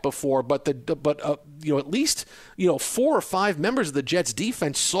seen that before. But at least 4 or 5 members of the Jets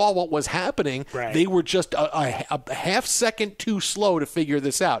defense saw what was happening. Right. They were just a half second too slow to figure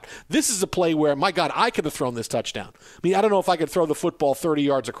this out. This is a play where, my God, I could have thrown this touchdown. I mean, I don't know if I could throw the football 30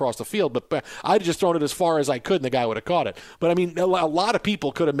 yards across the field, but I'd just thrown it as far as I could, and the guy would have caught it. But, I mean, a lot of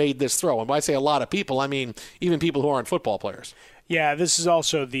people could have made this throw. And when I say a lot of people, I mean even people who aren't football players. Yeah, this is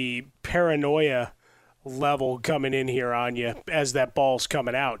also the paranoia level coming in here on you as that ball's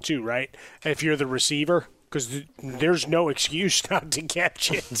coming out, too, right? If you're the receiver, because there's no excuse not to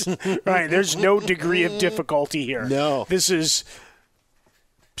catch it, right? There's no degree of difficulty here. No. This is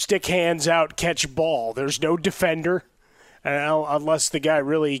stick hands out, catch ball. There's no defender, unless the guy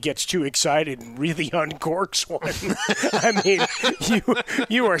really gets too excited and really uncorks one. I mean,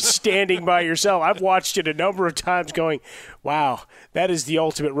 you are standing by yourself. I've watched it a number of times going, wow, that is the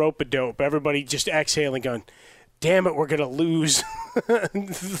ultimate rope-a-dope. Everybody just exhaling, going, damn it, we're going to lose.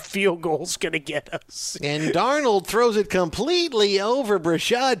 The field goal's going to get us. And Darnold throws it completely over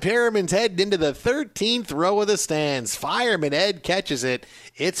Brashad Perriman's head into the 13th row of the stands. Fireman Ed catches it.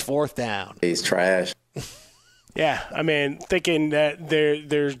 It's 4th down. He's trash. Yeah, I mean, thinking that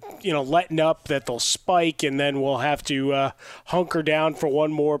they're letting up, that they'll spike, and then we'll have to hunker down for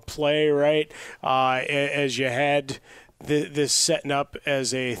one more play, right? As you had this setting up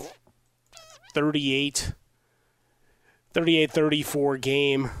as a 38-34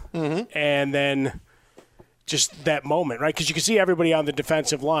 game, and then just that moment, right? Because you can see everybody on the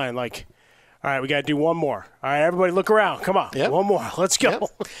defensive line like, all right, we got to do one more. All right, everybody look around. Come on. Yep. One more. Let's go. Yep.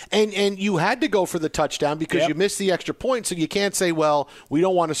 And you had to go for the touchdown because you missed the extra point, so you can't say, well, we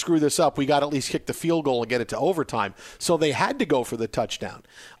don't want to screw this up. We got to at least kick the field goal and get it to overtime. So they had to go for the touchdown.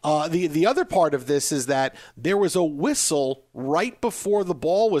 The other part of this is that there was a whistle right before the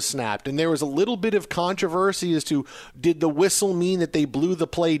ball was snapped, and there was a little bit of controversy as to did the whistle mean that they blew the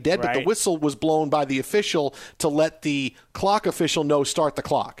play dead, right? But the whistle was blown by the official to let the clock official know start the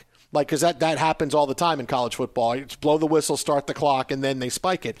clock. Because that happens all the time in college football. It's blow the whistle, start the clock, and then they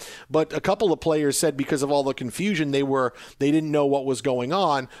spike it. But a couple of players said because of all the confusion, they didn't know what was going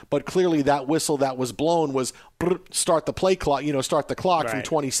on. But clearly that whistle that was blown was start the play clock, start the clock from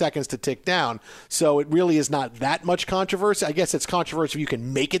 20 seconds to tick down. So it really is not that much controversy. I guess it's controversy if you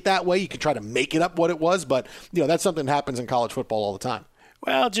can make it that way. You can try to make it up what it was, but that's something that happens in college football all the time.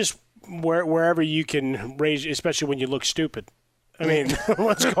 Well, just wherever you can raise, especially when you look stupid. I mean,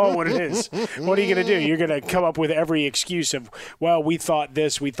 let's call it what it is. What are you going to do? You're going to come up with every excuse of, well, we thought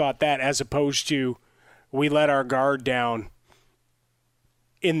this, we thought that, as opposed to we let our guard down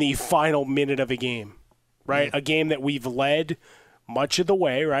in the final minute of a game, right? A game that we've led much of the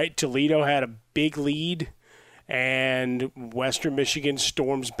way, right? Toledo had a big lead, and Western Michigan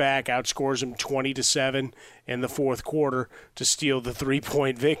storms back, outscores them 20-7 in the fourth quarter to steal the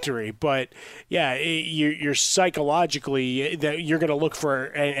 3-point victory. But yeah, you're psychologically that you're going to look for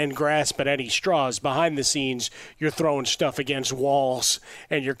and grasp at any straws. Behind the scenes, you're throwing stuff against walls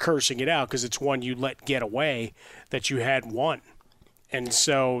and you're cursing it out because it's one you let get away that you had won. And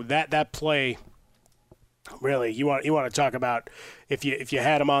so that play, really, you want to talk about if you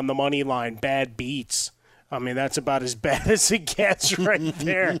had them on the money line, bad beats. I mean, that's about as bad as it gets right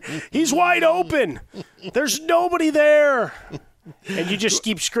there. He's wide open. There's nobody there. And you just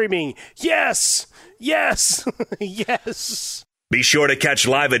keep screaming, yes, yes, yes. Be sure to catch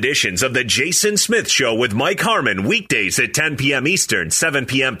live editions of The Jason Smith Show with Mike Harmon weekdays at 10 p.m. Eastern, 7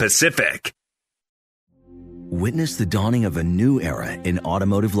 p.m. Pacific. Witness the dawning of a new era in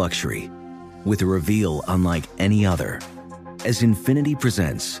automotive luxury with a reveal unlike any other as Infiniti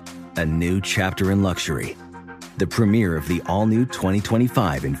presents a new chapter in luxury, the premiere of the all-new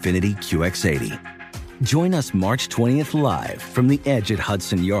 2025 Infiniti QX80. Join us March 20th live from the Edge at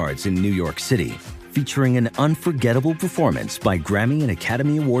Hudson Yards in New York City featuring an unforgettable performance by Grammy and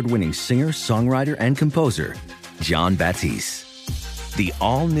Academy Award-winning singer, songwriter, and composer, Jon Batiste. The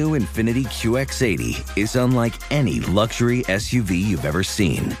all-new Infiniti QX80 is unlike any luxury SUV you've ever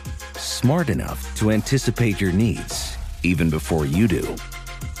seen. Smart enough to anticipate your needs, even before you do.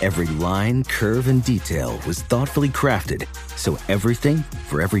 Every line, curve, and detail was thoughtfully crafted, so everything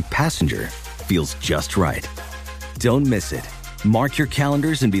for every passenger feels just right. Don't miss it. Mark your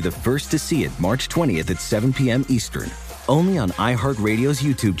calendars and be the first to see it March 20th at 7 p.m. Eastern, only on iHeartRadio's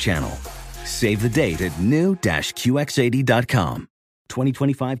YouTube channel. Save the date at new-QX80.com.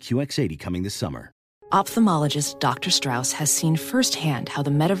 2025 QX80 coming this summer. Ophthalmologist Dr. Strauss has seen firsthand how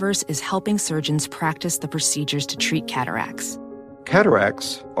the metaverse is helping surgeons practice the procedures to treat cataracts.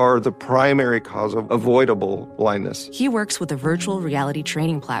 Cataracts are the primary cause of avoidable blindness. He works with a virtual reality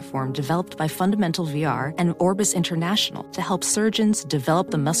training platform developed by Fundamental VR and Orbis International to help surgeons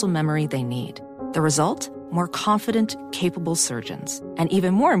develop the muscle memory they need. The result? More confident, capable surgeons. And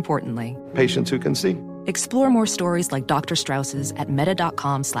even more importantly, patients who can see. Explore more stories like Dr. Strauss's at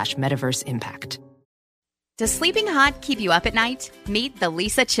meta.com/metaverseimpact. Does sleeping hot keep you up at night? Meet the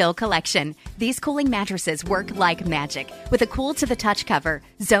Leesa Chill Collection. These cooling mattresses work like magic with a cool-to-the-touch cover,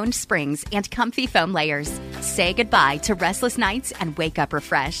 zoned springs, and comfy foam layers. Say goodbye to restless nights and wake up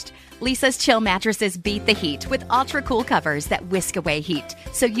refreshed. Leesa's Chill mattresses beat the heat with ultra-cool covers that whisk away heat,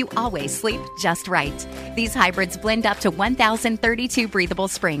 so you always sleep just right. These hybrids blend up to 1,032 breathable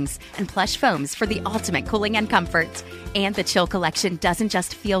springs and plush foams for the ultimate cooling and comfort. And the Chill Collection doesn't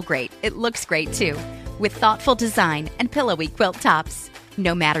just feel great, it looks great too, with thoughtful design and pillowy quilt tops.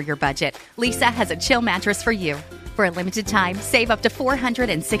 No matter your budget, Leesa has a Chill mattress for you. For a limited time, save up to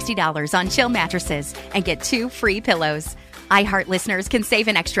 $460 on Chill mattresses and get 2 free pillows. iHeart listeners can save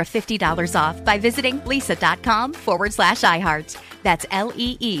an extra $50 off by visiting leesa.com/iHeart. That's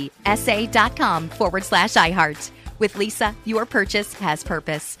LEESA.com/iHeart. With Leesa, your purchase has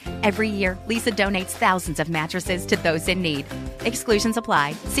purpose. Every year, Leesa donates thousands of mattresses to those in need. Exclusions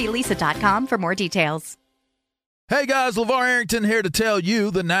apply. See leesa.com for more details. Hey guys, LeVar Arrington here to tell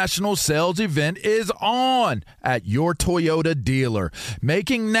you the national sales event is on at your Toyota dealer,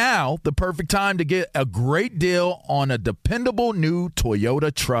 making now the perfect time to get a great deal on a dependable new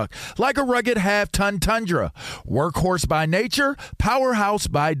Toyota truck, like a rugged half-ton Tundra. Workhorse by nature, powerhouse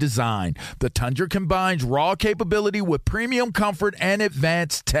by design. The Tundra combines raw capability with premium comfort and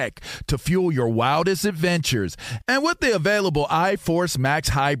advanced tech to fuel your wildest adventures. And with the available iForce Max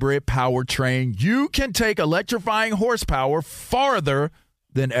hybrid powertrain, you can take electrifying horsepower farther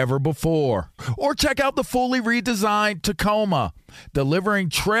than ever before. Or check out the fully redesigned Tacoma, delivering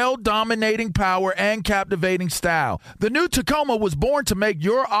trail-dominating power and captivating style. The new Tacoma was born to make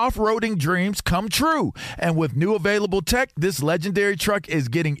your off-roading dreams come true. And with new available tech, this legendary truck is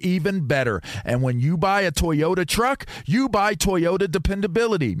getting even better. And when you buy a Toyota truck, you buy Toyota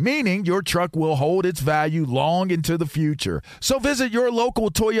dependability, meaning your truck will hold its value long into the future. So visit your local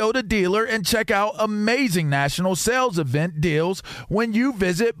Toyota dealer and check out amazing national sales event deals when you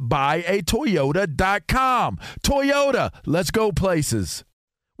visit buyatoyota.com. Toyota, let's go places.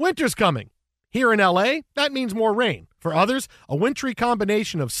 Winter's coming. Here in LA, that means more rain. For others, a wintry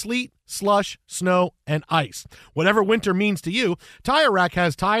combination of sleet, slush, snow, and ice. Whatever winter means to you, Tire Rack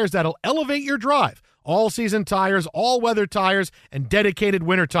has tires that'll elevate your drive. All-season tires, all-weather tires, and dedicated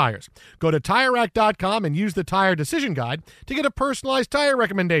winter tires. Go to TireRack.com and use the Tire Decision Guide to get a personalized tire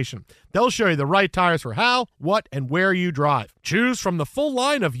recommendation. They'll show you the right tires for how, what, and where you drive. Choose from the full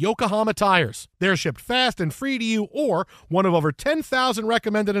line of Yokohama tires. They're shipped fast and free to you or one of over 10,000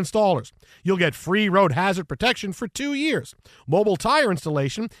 recommended installers. You'll get free road hazard protection for 2 years. Mobile tire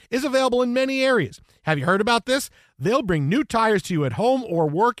installation is available in many areas. Have you heard about this? They'll bring new tires to you at home or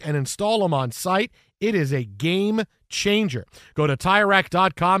work and install them on site. It is a game changer. Go to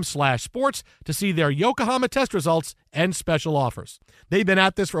TireRack.com/sports to see their Yokohama test results and special offers. They've been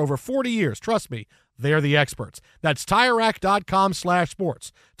at this for over 40 years. Trust me, they're the experts. That's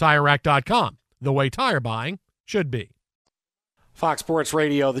TireRack.com/sports. TireRack.com, the way tire buying should be. Fox Sports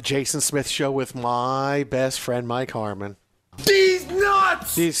Radio, the Jason Smith Show with my best friend, Mike Harmon. These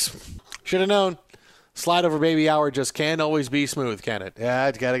nuts! These, should have known. Slide over baby hour just can't always be smooth, can it? Yeah,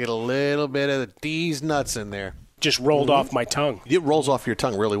 it's got to get a little bit of these nuts in there. Just rolled off my tongue. It rolls off your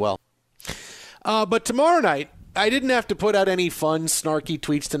tongue really well. But tomorrow night, I didn't have to put out any fun, snarky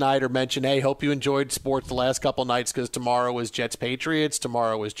tweets tonight or mention, hey, hope you enjoyed sports the last couple nights because tomorrow is Jets-Patriots,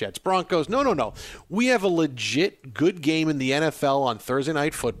 tomorrow is Jets-Broncos. No. We have a legit good game in the NFL on Thursday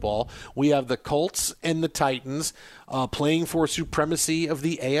Night Football. We have the Colts and the Titans. playing for supremacy of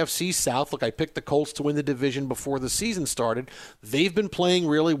the AFC South. Look, I picked the Colts to win the division before the season started. They've been playing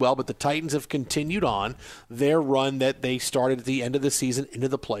really well, but the Titans have continued on their run that they started at the end of the season into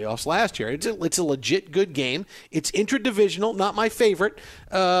the playoffs last year. It's a legit good game. It's intradivisional, not my favorite,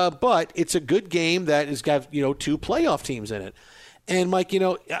 but it's a good game that has got, two playoff teams in it. And Mike,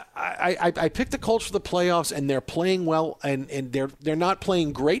 I picked the Colts for the playoffs, and they're playing well, and they're not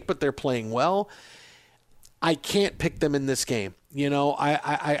playing great, but they're playing well. I can't pick them in this game.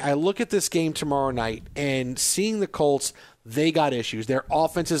 I look at this game tomorrow night, and seeing the Colts, they got issues. Their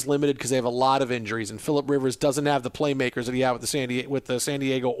offense is limited because they have a lot of injuries, and Phillip Rivers doesn't have the playmakers that he had with the San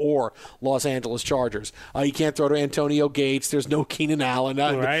Diego or Los Angeles Chargers. You can't throw to Antonio Gates. There's no Keenan Allen.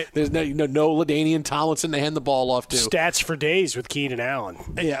 Right. There's no LaDainian Tomlinson to hand the ball off to. Stats for days with Keenan Allen.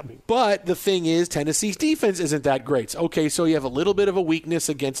 Yeah, but the thing is, Tennessee's defense isn't that great. Okay, so you have a little bit of a weakness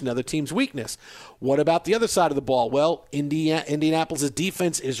against another team's weakness. What about the other side of the ball? Well, Indianapolis'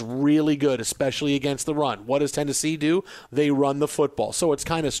 defense is really good, especially against the run. What does Tennessee do? They run the football. So it's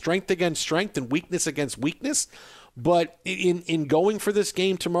kind of strength against strength and weakness against weakness. But in going for this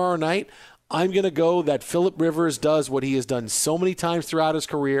game tomorrow night, I'm going to go that Phillip Rivers does what he has done so many times throughout his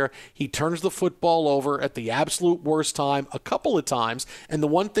career. He turns the football over at the absolute worst time a couple of times. And the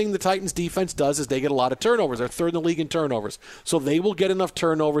one thing the Titans defense does is they get a lot of turnovers. They're third in the league in turnovers. So they will get enough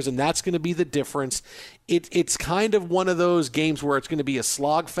turnovers, and that's going to be the difference. It's kind of one of those games where it's going to be a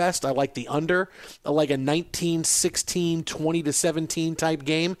slog fest. I like the under. I like a 19-16, 20-17 type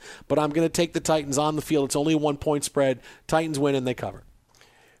game. But I'm going to take the Titans on the field. It's only a 1-point spread. Titans win, and they cover.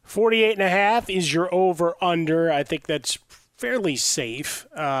 48.5 is your over-under. I think that's fairly safe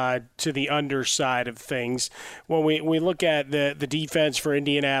to the underside of things. When we look at the defense for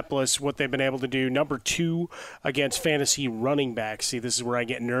Indianapolis, what they've been able to do, number 2 against fantasy running backs. See, this is where I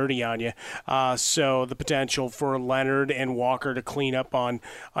get nerdy on you. So the potential for Leonard and Walker to clean up on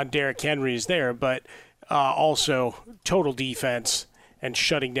Derrick Henry is there, but also total defense and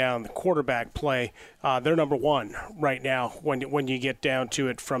shutting down the quarterback play. They're number 1 right now when you get down to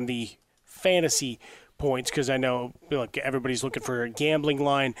it from the fantasy points, because I know everybody's looking for a gambling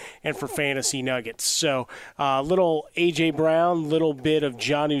line and for fantasy nuggets. So little A.J. Brown, little bit of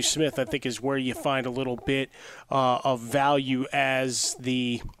Jonnu Smith, I think, is where you find a little bit of value as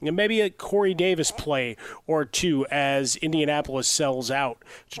maybe a Corey Davis play or two as Indianapolis sells out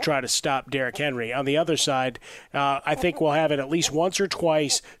to try to stop Derrick Henry. On the other side, I think we'll have it at least once or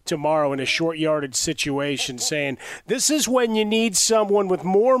twice tomorrow in a short yardage situation saying, this is when you need someone with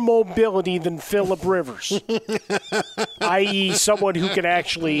more mobility than Phillip Rivers. i.e. someone who can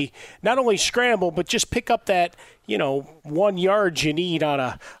actually not only scramble, but just pick up that 1 yard you need on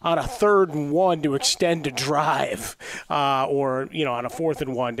a 3rd and 1 to extend a drive, or on a 4th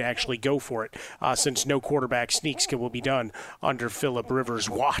and 1 to actually go for it, since no quarterback sneaks will be done under Phillip Rivers'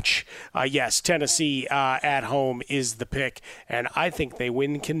 watch. Yes, Tennessee at home is the pick, and I think they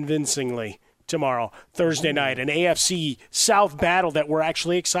win convincingly tomorrow, Thursday night, an AFC South battle that we're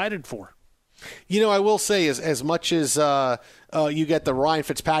actually excited for. I will say, as much as you get the Ryan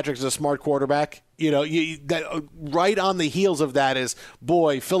Fitzpatrick as a smart quarterback, that right on the heels of that is,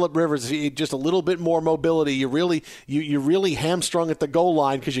 boy, Phillip Rivers, just a little bit more mobility. You're really hamstrung at the goal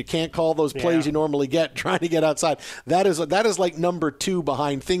line because you can't call those plays you normally get trying to get outside. That is like number 2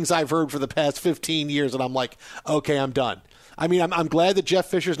 behind things I've heard for the past 15 years, and I'm like, okay, I'm done. I mean, I'm glad that Jeff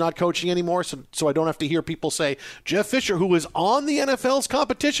Fisher's not coaching anymore, so I don't have to hear people say Jeff Fisher, who is on the NFL's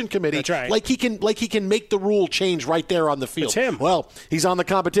competition committee, that's right, like he can make the rule change right there on the field. It's him. Well, he's on the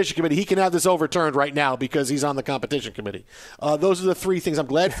competition committee. He can have this overturned right now because he's on the competition committee. Those are the 3 things. I'm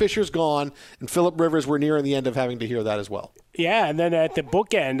glad Fisher's gone, and Phillip Rivers, we're nearing the end of having to hear that as well. Yeah, and then at the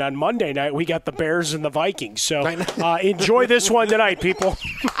bookend on Monday night, we got the Bears and the Vikings. So enjoy this one tonight, people.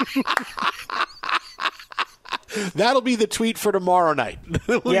 That'll be the tweet for tomorrow night.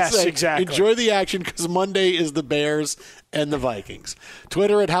 Yes, exactly. Enjoy the action because Monday is the Bears and the Vikings.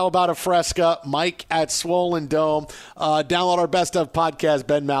 Twitter at How About a Fresca, Mike at Swollen Dome. Download our Best Of podcast.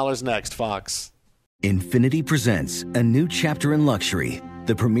 Ben Maller's next, Fox. Infiniti presents a new chapter in luxury,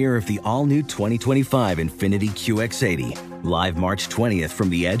 the premiere of the all-new 2025 Infiniti QX80, live March 20th from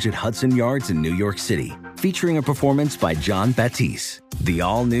the Edge at Hudson Yards in New York City, featuring a performance by John Batiste. The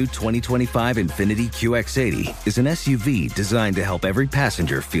all-new 2025 Infiniti QX80 is an SUV designed to help every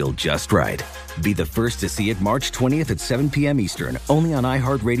passenger feel just right. Be the first to see it March 20th at 7 p.m. Eastern, only on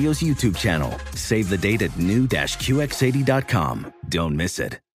iHeartRadio's YouTube channel. Save the date at new-QX80.com. Don't miss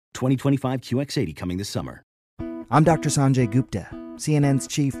it. 2025 QX80 coming this summer. I'm Dr. Sanjay Gupta, CNN's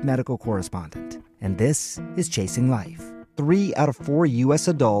chief medical correspondent, and this is Chasing Life. 3 out of 4 U.S.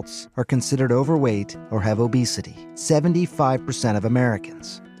 adults are considered overweight or have obesity. 75% of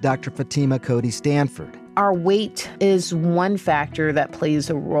Americans. Dr. Fatima Cody Stanford. Our weight is one factor that plays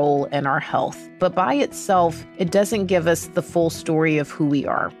a role in our health, but by itself, it doesn't give us the full story of who we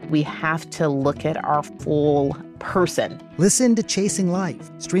are. We have to look at our full person. Listen to Chasing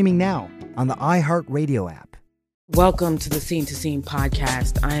Life, streaming now on the iHeartRadio app. Welcome to the Scene to Scene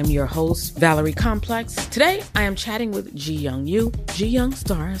podcast. I am your host, Valerie Complex. Today, I am chatting with Ji Young Yoo. Ji Young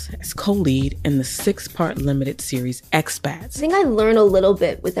stars as co-lead in the 6-part limited series Expats. I think I learn a little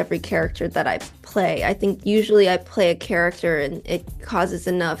bit with every character that I play. I think usually I play a character and it causes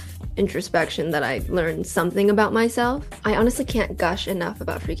enough introspection that I learn something about myself. I honestly can't gush enough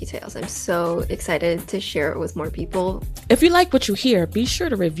about Freaky Tales. I'm so excited to share it with more people. If you like what you hear, be sure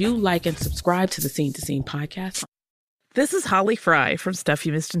to review, like, and subscribe to the Scene to Scene podcast. This is Holly Fry from Stuff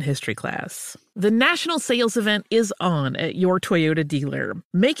You Missed in History Class. The national sales event is on at your Toyota dealer,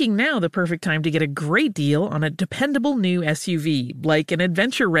 making now the perfect time to get a great deal on a dependable new SUV, like an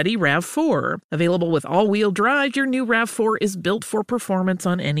adventure-ready RAV4. Available with all-wheel drive, your new RAV4 is built for performance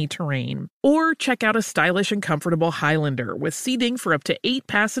on any terrain. Or check out a stylish and comfortable Highlander with seating for up to 8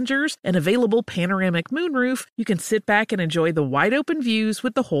 passengers and available panoramic moonroof. You can sit back and enjoy the wide-open views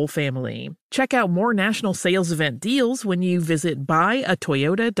with the whole family. Check out more national sales event deals when you visit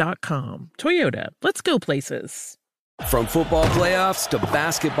buyatoyota.com. Toyota, let's go places. From football playoffs to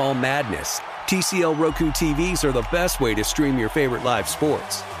basketball madness, TCL Roku TVs are the best way to stream your favorite live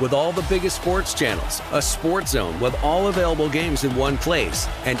sports. With all the biggest sports channels, a sports zone with all available games in one place,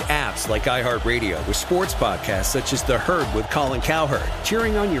 and apps like iHeartRadio with sports podcasts such as The Herd with Colin Cowherd.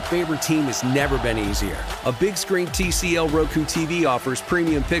 Cheering on your favorite team has never been easier. A big screen TCL Roku TV offers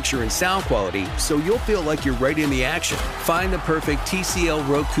premium picture and sound quality, so you'll feel like you're right in the action. Find the perfect TCL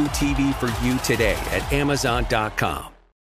Roku TV for you today at Amazon.com.